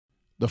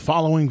The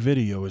following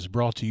video is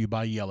brought to you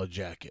by Yellow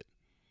Jacket.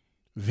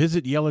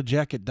 Visit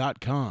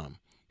yellowjacket.com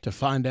to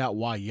find out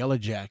why Yellow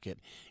Jacket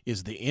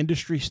is the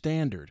industry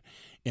standard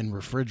in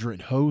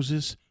refrigerant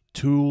hoses,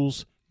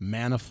 tools,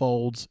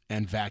 manifolds,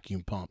 and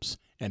vacuum pumps,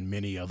 and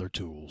many other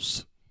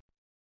tools.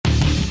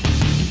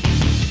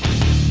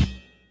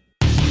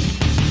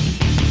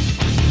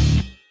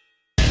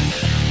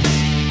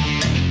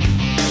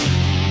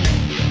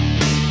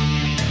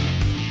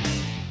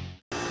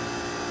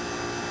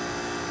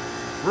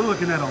 We're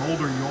looking at an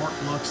older York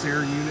Lux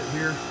Air unit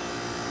here.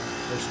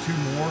 There's two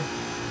more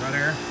right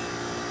there.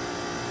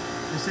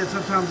 They said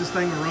sometimes this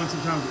thing will run,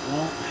 sometimes it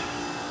won't.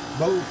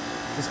 Both.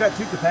 It's got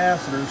two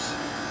capacitors.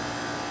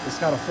 It's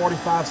got a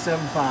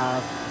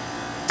 4575.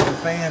 The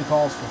fan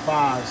calls for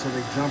 5, so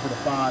they jumper to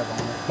 5 on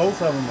it. Both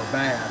of them are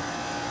bad.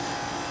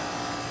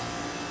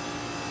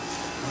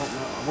 I don't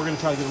know. We're going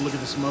to try to get a look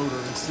at this motor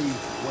and see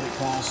what it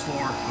calls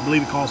for. I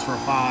believe it calls for a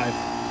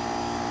 5.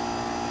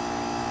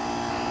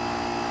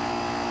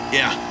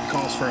 Yeah, it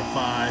calls for a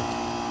 5.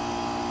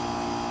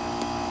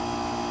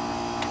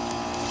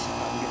 See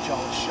if I can get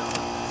y'all a shot.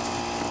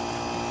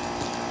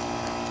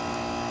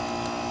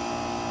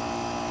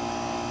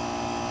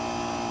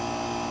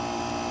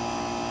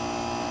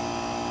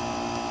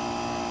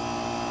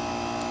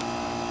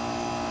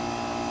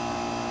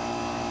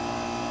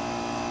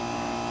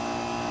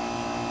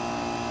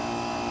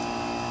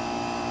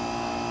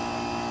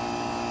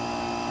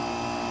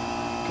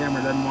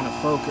 Camera doesn't want to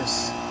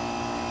focus,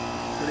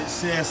 but it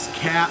says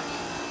cap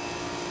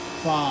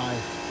 5.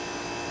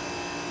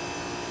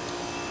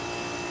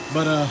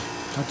 But I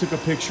took a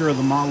picture of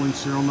the model and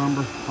serial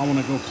number. I want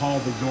to go call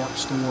the York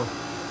store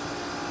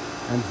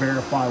and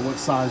verify what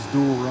size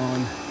dual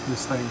run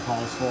this thing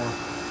calls for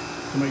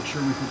to make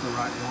sure we put the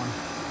right one.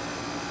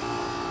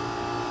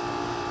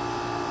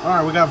 All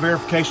right, we got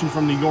verification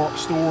from the York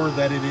store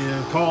that it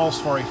calls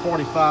for a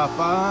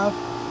 45.5.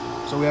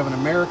 So we have an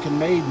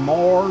American-made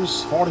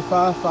Mars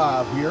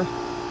 45.5 here, and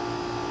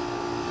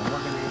we're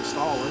going to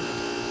install it.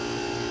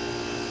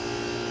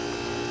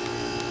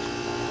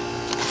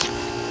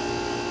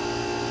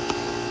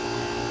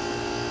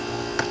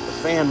 The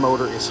fan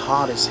motor is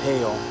hot as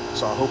hell,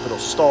 so I hope it'll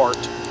start.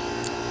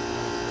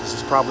 This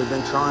has probably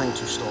been trying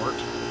to start.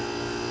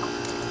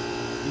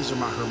 These are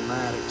my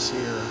hermetics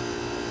here.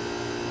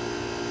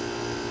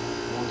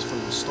 One's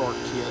from the start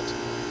kit, the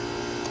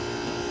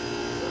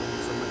other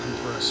one from the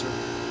compressor.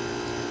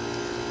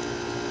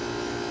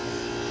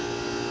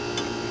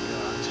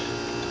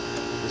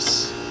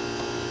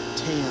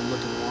 Tan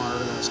looking wire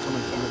that's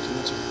coming from the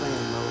condenser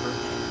fan motor.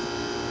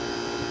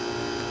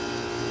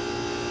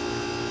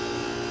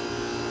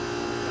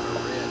 Got a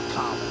red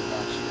common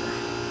back here.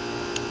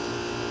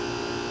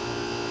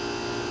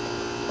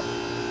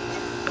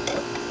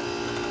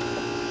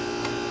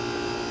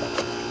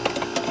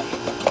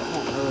 I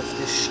don't know if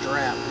this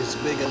strap is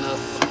big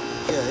enough.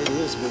 Yeah, it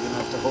is big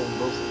enough to hold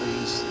both of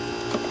these.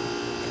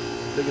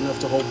 Big enough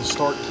to hold the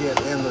start kit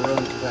and the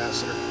run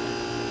capacitor.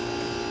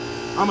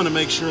 I'm going to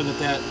make sure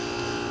that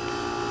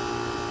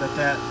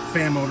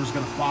fan motor is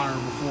going to fire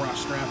before I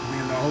strap it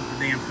in. I hope the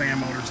damn fan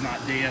motor's not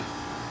dead.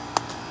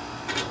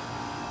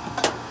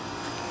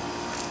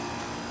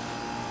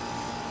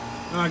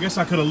 I guess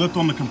I could have looked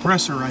on the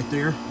compressor right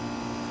there.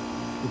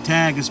 The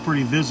tag is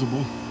pretty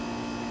visible.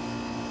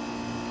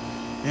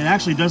 It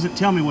actually doesn't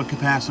tell me what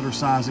capacitor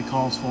size it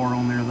calls for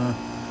on there though. All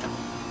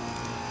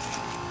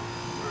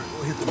right,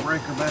 we'll hit the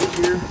breaker back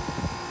here.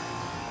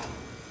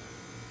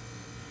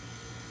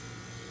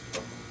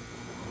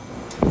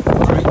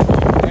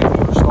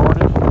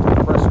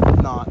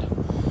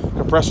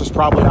 Compressor's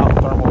probably out in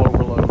thermal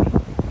overload.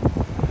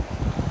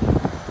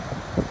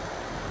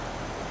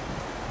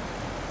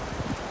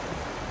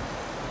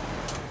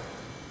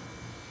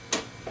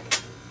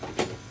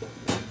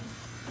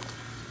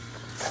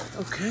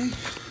 Okay.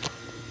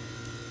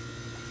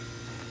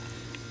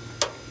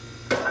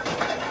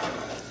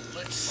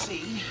 Let's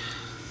see.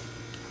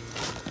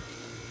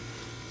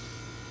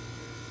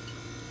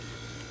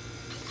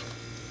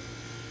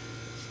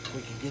 If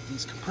we can get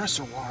these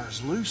compressor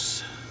wires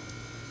loose.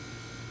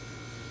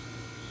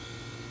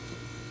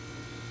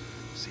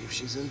 See if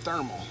she's in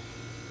thermal.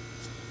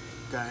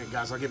 Okay,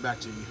 guys, I'll get back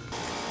to you.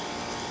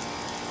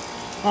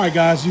 All right,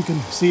 guys, you can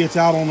see it's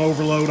out on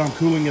overload. I'm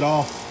cooling it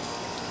off.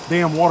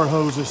 Damn water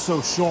hose is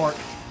so short.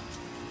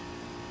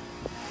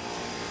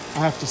 I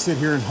have to sit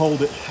here and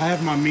hold it. I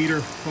have my meter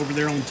over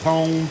there on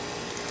tone,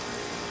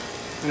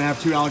 and I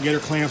have 2 alligator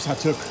clamps. I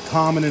took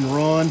common and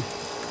run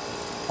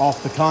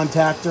off the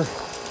contactor.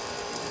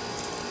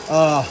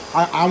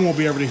 I won't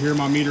be able to hear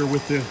my meter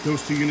with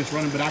those 2 units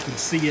running, but I can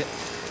see it.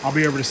 I'll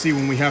be able to see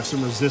when we have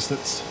some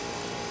resistance.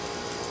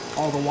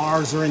 All the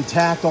wires are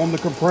intact on the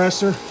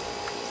compressor,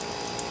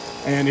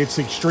 and it's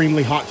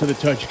extremely hot to the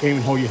touch. You can't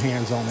even hold your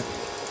hands on it.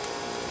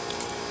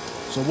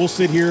 So we'll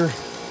sit here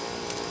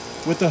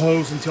with the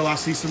hose until I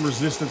see some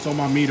resistance on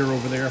my meter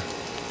over there,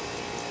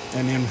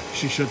 and then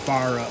she should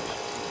fire up.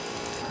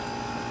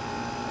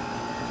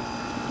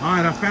 All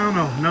right, I found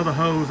another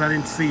hose. I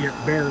didn't see it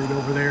buried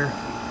over there.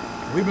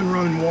 We've been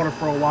running water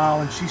for a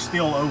while and she's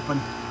still open.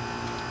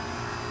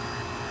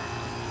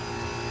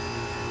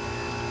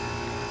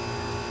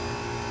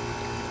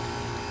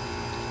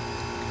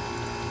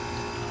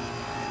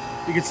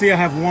 You can see I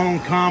have one on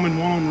common,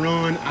 one on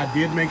run. I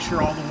did make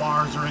sure all the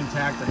wires are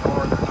intact. They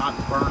are. They're not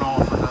burn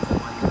off or nothing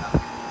like that.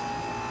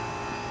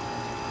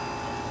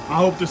 I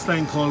hope this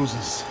thing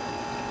closes.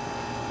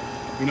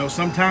 You know,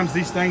 sometimes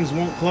these things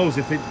won't close.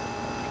 If it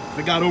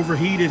got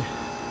overheated,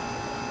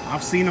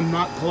 I've seen them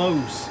not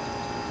close.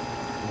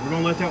 We're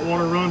gonna let that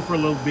water run for a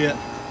little bit.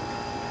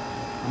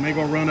 I may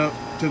go run up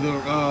to the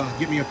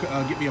get me a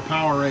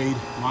Powerade,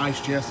 my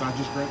ice chest. I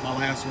just drank my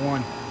last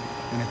one,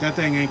 and if that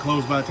thing ain't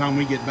closed by the time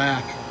we get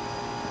back,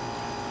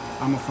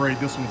 I'm afraid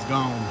this one's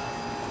gone.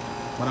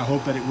 But I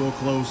hope that it will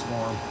close for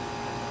them.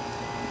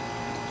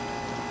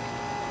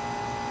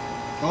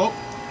 Oh,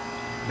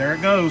 there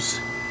it goes.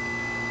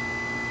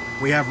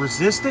 We have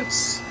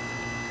resistance,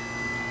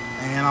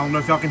 and I don't know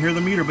if y'all can hear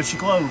the meter, but she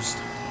closed.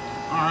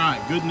 All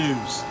right, good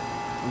news.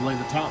 We'll lay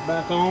the top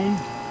back on,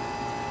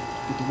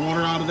 get the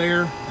water out of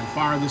there, and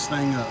fire this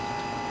thing up.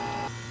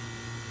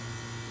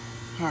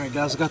 All right,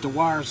 guys, I got the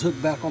wires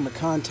hooked back on the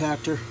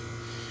contactor.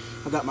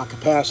 I got my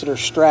capacitor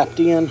strapped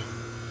in.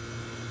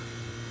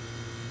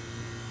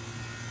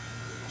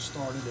 I'll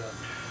start it up.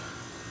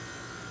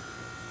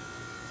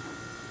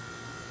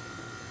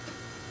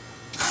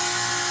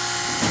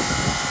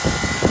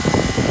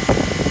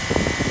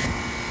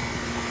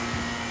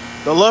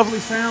 The lovely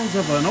sounds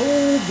of an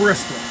old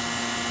Bristol.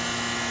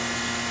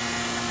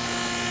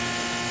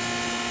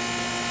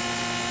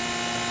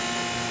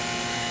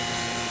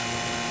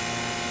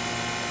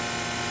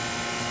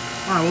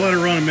 All right, we'll let her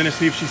run a minute,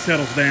 see if she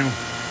settles down.